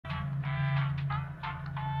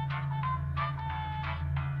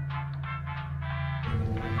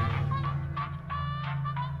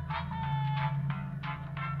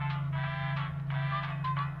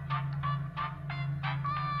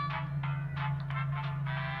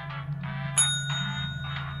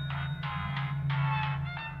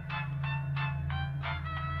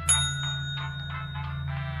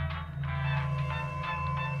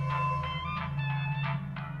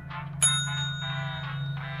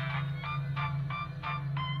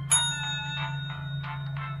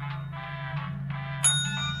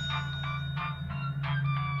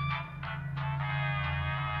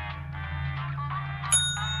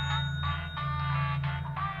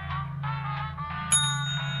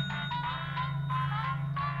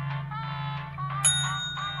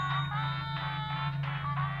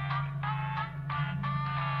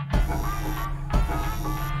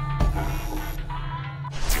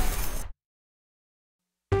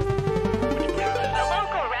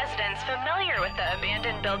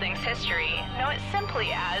building's history, know it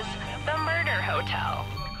simply as the Murder Hotel.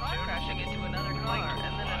 Crashing into another car,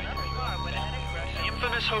 and then another car went ahead and crashed. The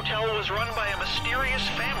infamous hotel was run by a mysterious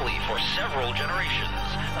family for several generations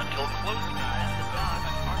until closing.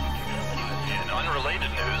 In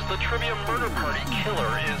unrelated news, the trivia murder party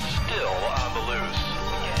killer is still on the loose.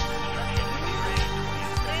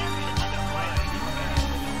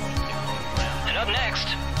 And up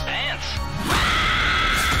next, Pants.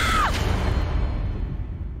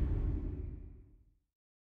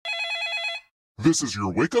 This is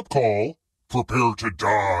your wake-up call. Prepare to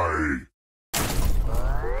die.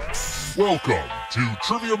 Welcome to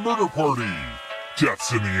Trivia Murder Party.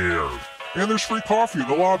 Death's in the air, and there's free coffee in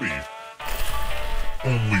the lobby.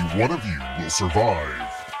 Only one of you will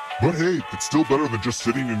survive. But hey, it's still better than just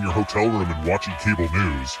sitting in your hotel room and watching cable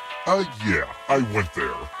news. Yeah, I went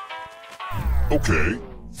there. Okay,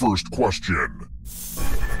 first question.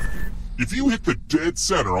 If you hit the dead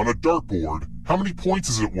center on a dartboard, how many points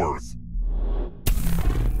is it worth?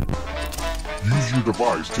 Use your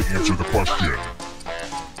device to answer the question.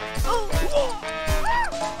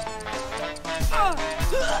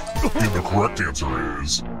 And the correct answer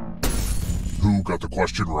is... Who got the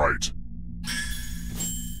question right?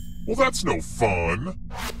 Well, that's no fun.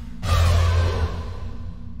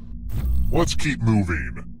 Let's keep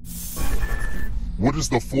moving. What is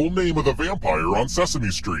the full name of the vampire on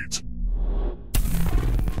Sesame Street?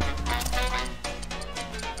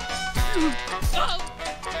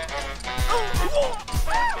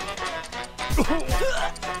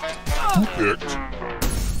 Who picked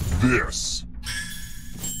this?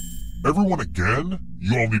 Everyone again?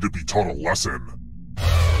 You all need to be taught a lesson.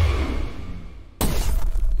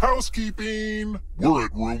 Housekeeping! We're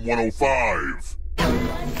at room 105.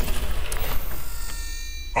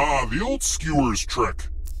 The old skewers trick.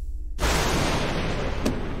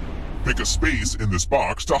 Pick a space in this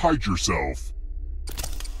box to hide yourself.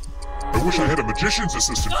 I wish I had a magician's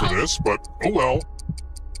assistant for this, but oh well.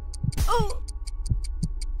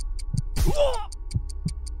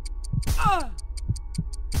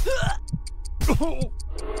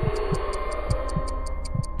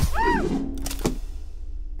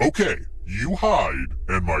 Okay, you hide,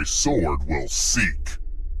 and my sword will seek.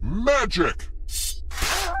 Magic!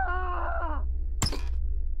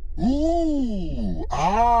 Ooh,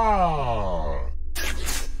 ah!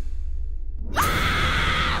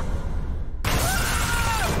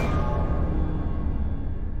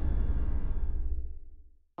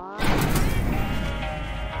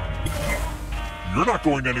 You're not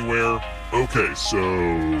going anywhere. Okay, so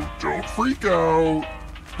don't freak out.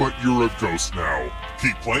 But you're a ghost now.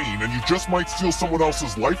 Keep playing and you just might steal someone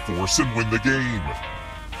else's life force and win the game.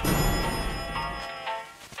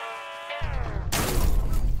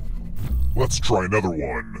 Let's try another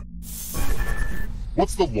one.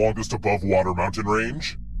 What's the longest above water mountain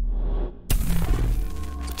range?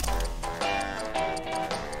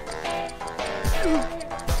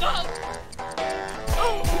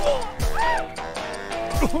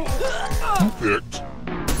 Who picked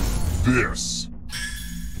this?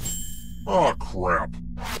 Aw, crap.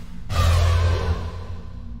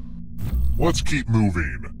 Let's keep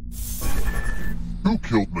moving. Who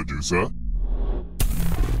killed Medusa?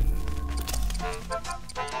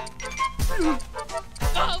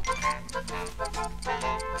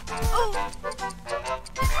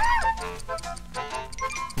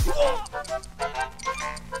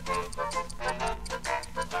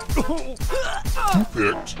 Who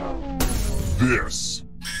picked this?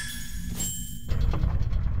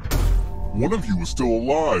 One of you is still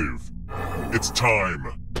alive. It's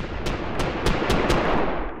time.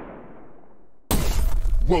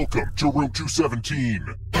 Welcome to room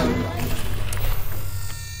 217.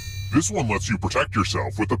 This one lets you protect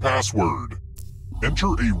yourself with the password. Enter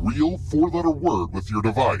a real 4-letter word with your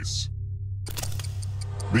device.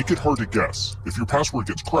 Make it hard to guess. If your password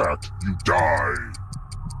gets cracked, you die.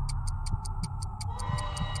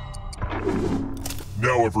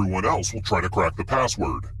 Now everyone else will try to crack the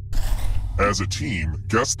password. As a team,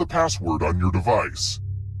 guess the password on your device.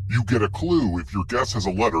 You get a clue if your guess has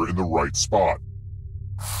a letter in the right spot.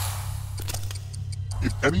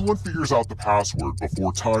 If anyone figures out the password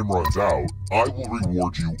before time runs out, I will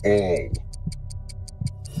reward you all.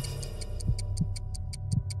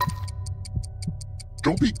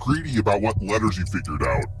 Don't be greedy about what letters you figured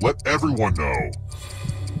out. Let everyone know.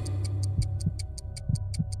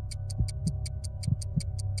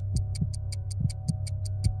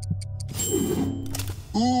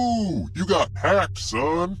 Ooh, you got hacked,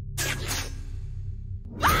 son.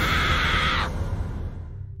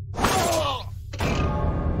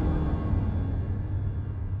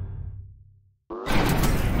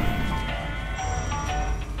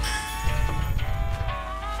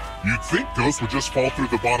 You'd think ghosts would just fall through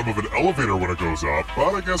the bottom of an elevator when it goes up,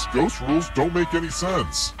 but I guess ghost rules don't make any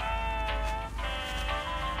sense.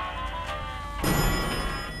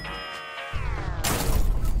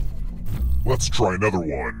 Let's try another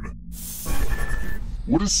one.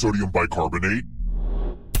 What is sodium bicarbonate?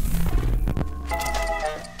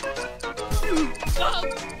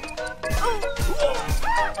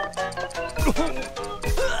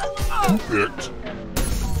 Who picked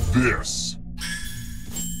this?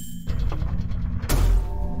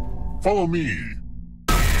 Follow me.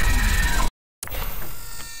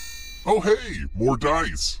 Oh hey, more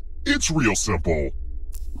dice. It's real simple.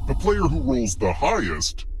 The player who rolls the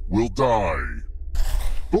highest will die.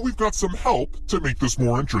 But we've got some help to make this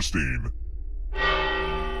more interesting.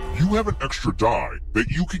 You have an extra die that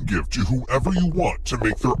you can give to whoever you want to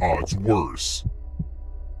make their odds worse.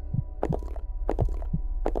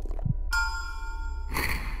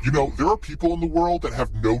 You know, there are people in the world that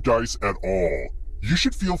have no dice at all. You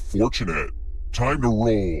should feel fortunate. Time to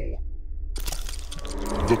roll.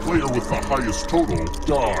 The player with the highest total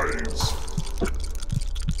dies.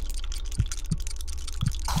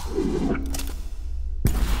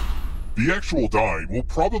 The actual dying will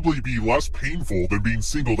probably be less painful than being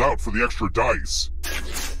singled out for the extra dice.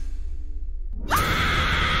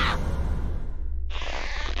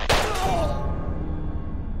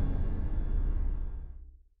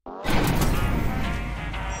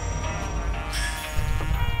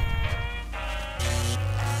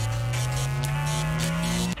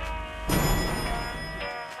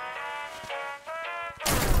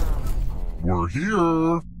 We're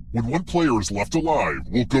here. When one player is left alive,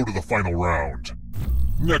 we'll go to the final round.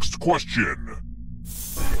 Next question.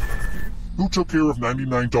 Who took care of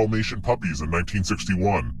 99 Dalmatian puppies in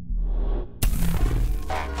 1961?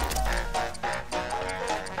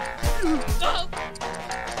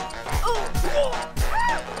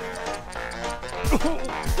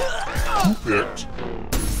 Who picked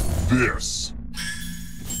this?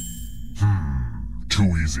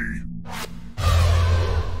 Too easy.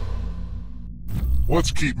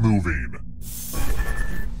 Let's keep moving.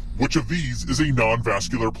 Which of these is a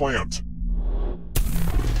non-vascular plant?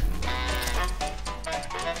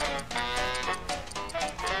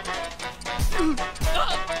 Who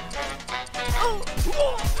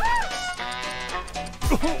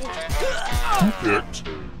picked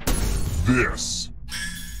this?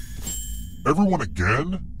 Everyone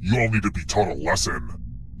again? You all need to be taught a lesson.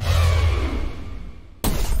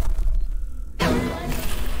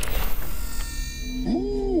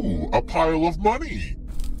 Ooh, a pile of money.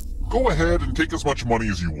 Go ahead and take as much money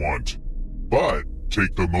as you want. But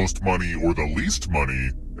take the most money or the least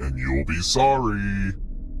money, and you'll be sorry.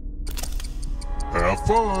 Have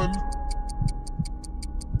fun.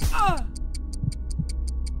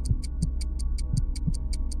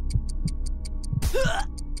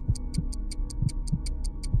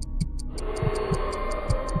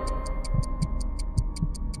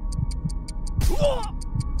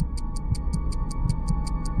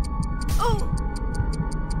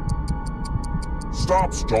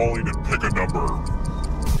 Stop stalling and pick a number.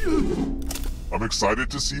 I'm excited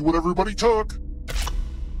to see what everybody took.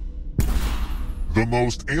 The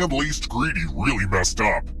most and least greedy really messed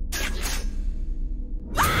up.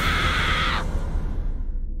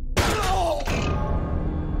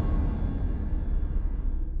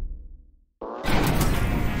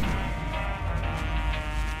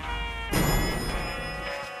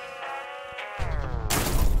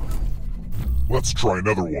 Let's try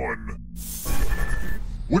another one.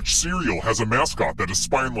 Which cereal has a mascot that is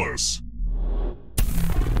spineless?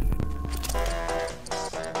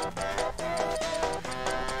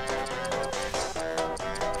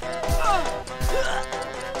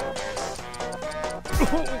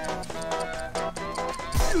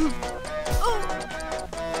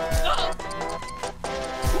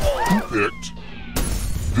 Who picked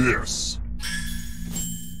this?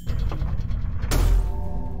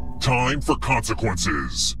 Time for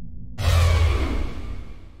consequences.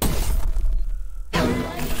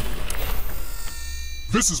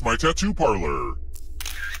 This is my tattoo parlor.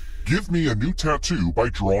 Give me a new tattoo by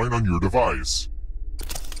drawing on your device.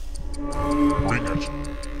 Bring it.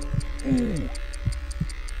 Ooh.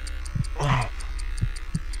 Ah.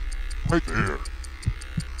 Right there.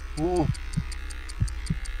 Oh.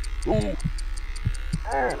 Oh.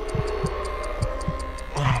 Ah.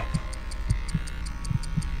 Ah.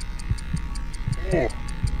 Oh.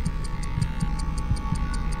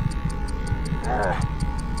 Ah.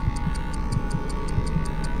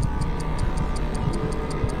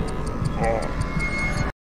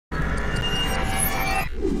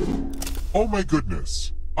 Oh my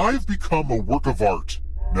goodness, I've become a work of art.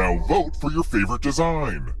 Now vote for your favorite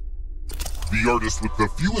design. The artist with the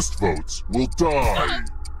fewest votes will die.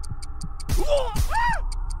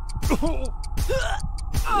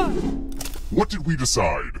 What did we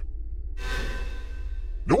decide?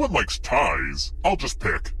 No one likes ties. I'll just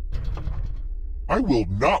pick. I will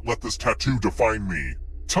not let this tattoo define me.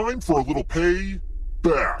 Time for a little pay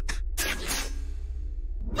back.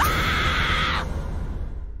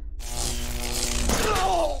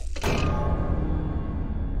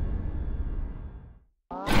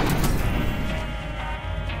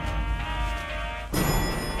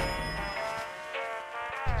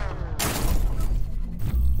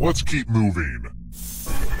 Let's keep moving.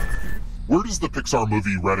 Where does the Pixar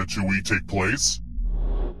movie Ratatouille take place?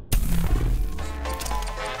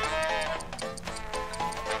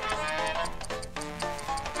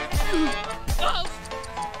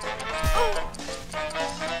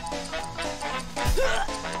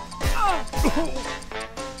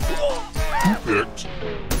 Who picked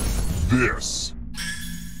this?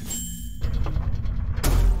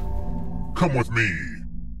 Come with me.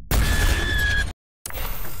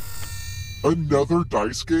 Another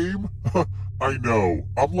dice game? I know,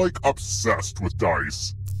 I'm like obsessed with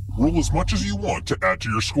dice. Roll as much as you want to add to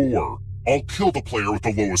your score. I'll kill the player with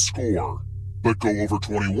the lowest score. But go over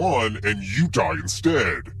 21 and you die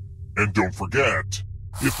instead. And don't forget,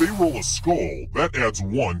 if they roll a skull, that adds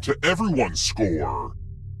 1 to everyone's score.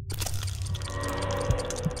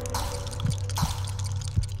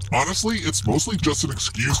 Honestly, it's mostly just an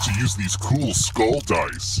excuse to use these cool skull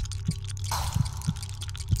dice.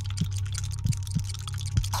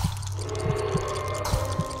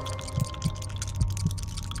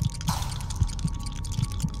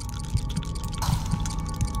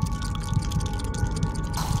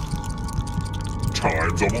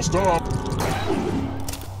 Time's almost up.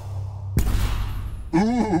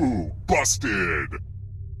 Ooh, busted!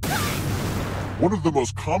 One of the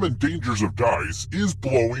most common dangers of dice is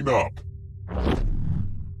blowing up.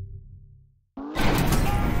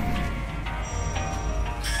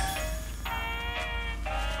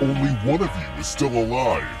 Only one of you is still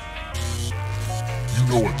alive. You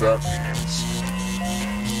know what that means.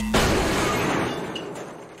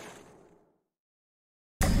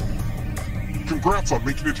 Congrats on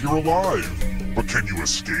making it here alive, but can you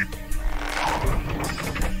escape?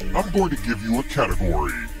 I'm going to give you a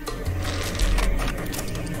category.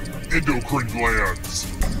 Endocrine glands.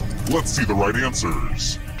 Let's see the right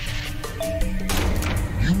answers.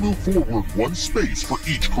 You move forward 1 space for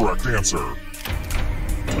each correct answer.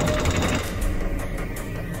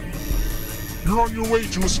 You're on your way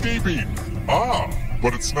to escaping. Ah,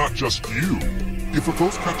 but it's not just you. If a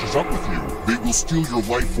ghost catches up with you, they will steal your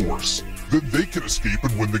life force. Then they can escape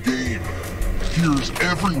and win the game. Here's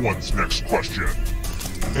everyone's next question.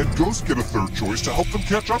 And ghosts get a third choice to help them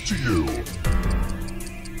catch up to you.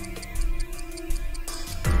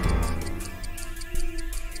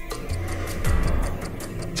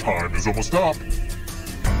 Time is almost up.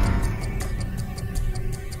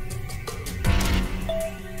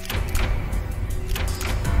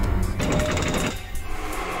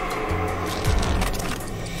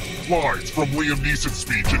 Lines from Liam Neeson's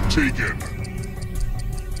speech in Taken.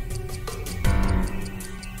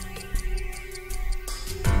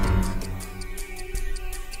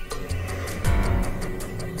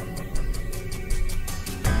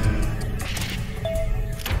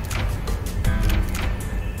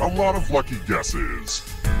 A lot of lucky guesses.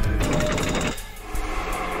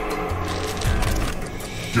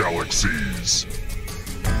 Galaxies.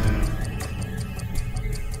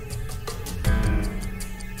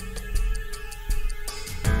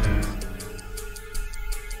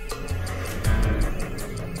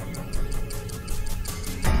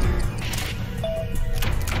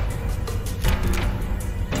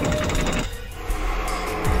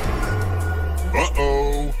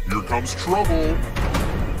 Uh-oh, here comes trouble.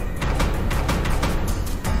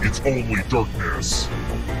 It's only darkness.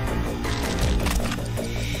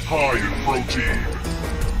 High in protein.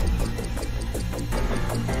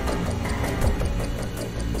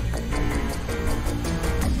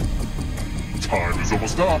 Time is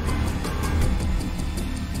almost up.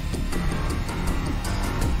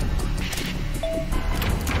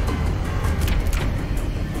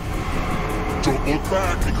 Don't look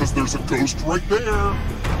back because there's a ghost right there.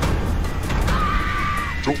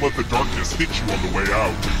 Don't let the darkness hit you on the way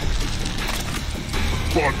out.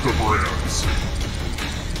 Vodka brands.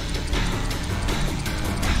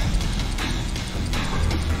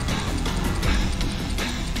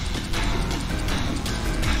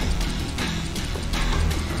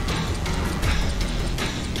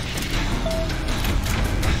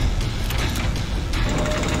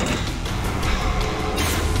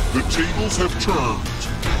 tables have turned.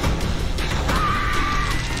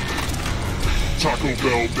 Taco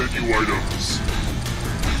Bell menu items.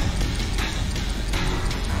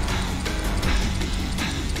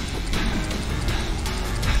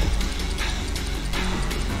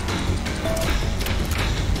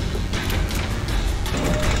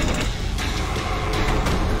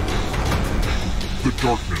 The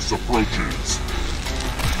darkness approaches.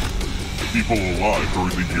 People alive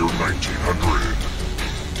during the year 1900.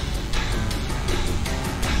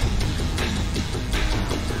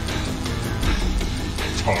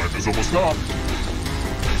 Time is almost up.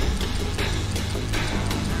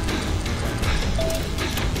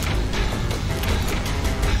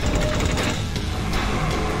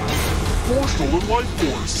 Four stolen life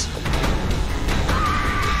force.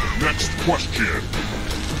 Next question.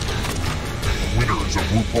 Winners of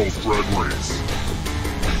RuPaul's Drag Race.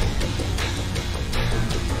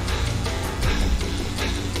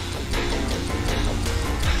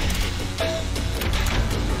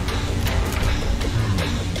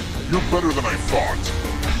 You're better than I thought.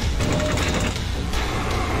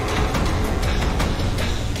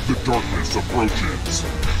 The darkness approaches.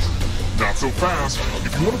 Not so fast.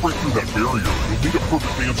 If you want to break through that barrier, you'll need a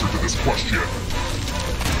perfect answer to this question.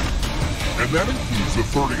 And that includes the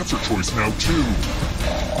third answer choice now, too.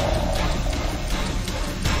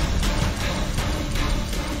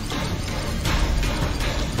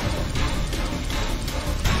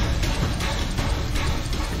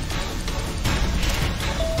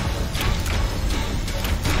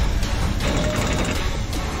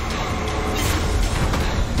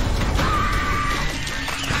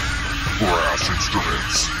 Brass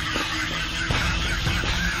instruments.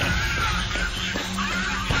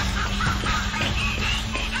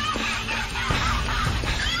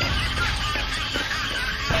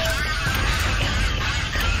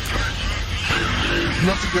 You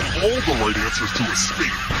have to get all the right answers to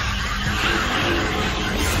escape.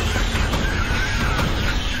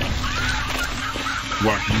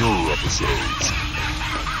 Black Mirror episodes.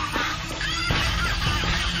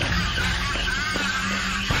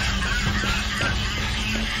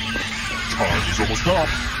 Time is almost up.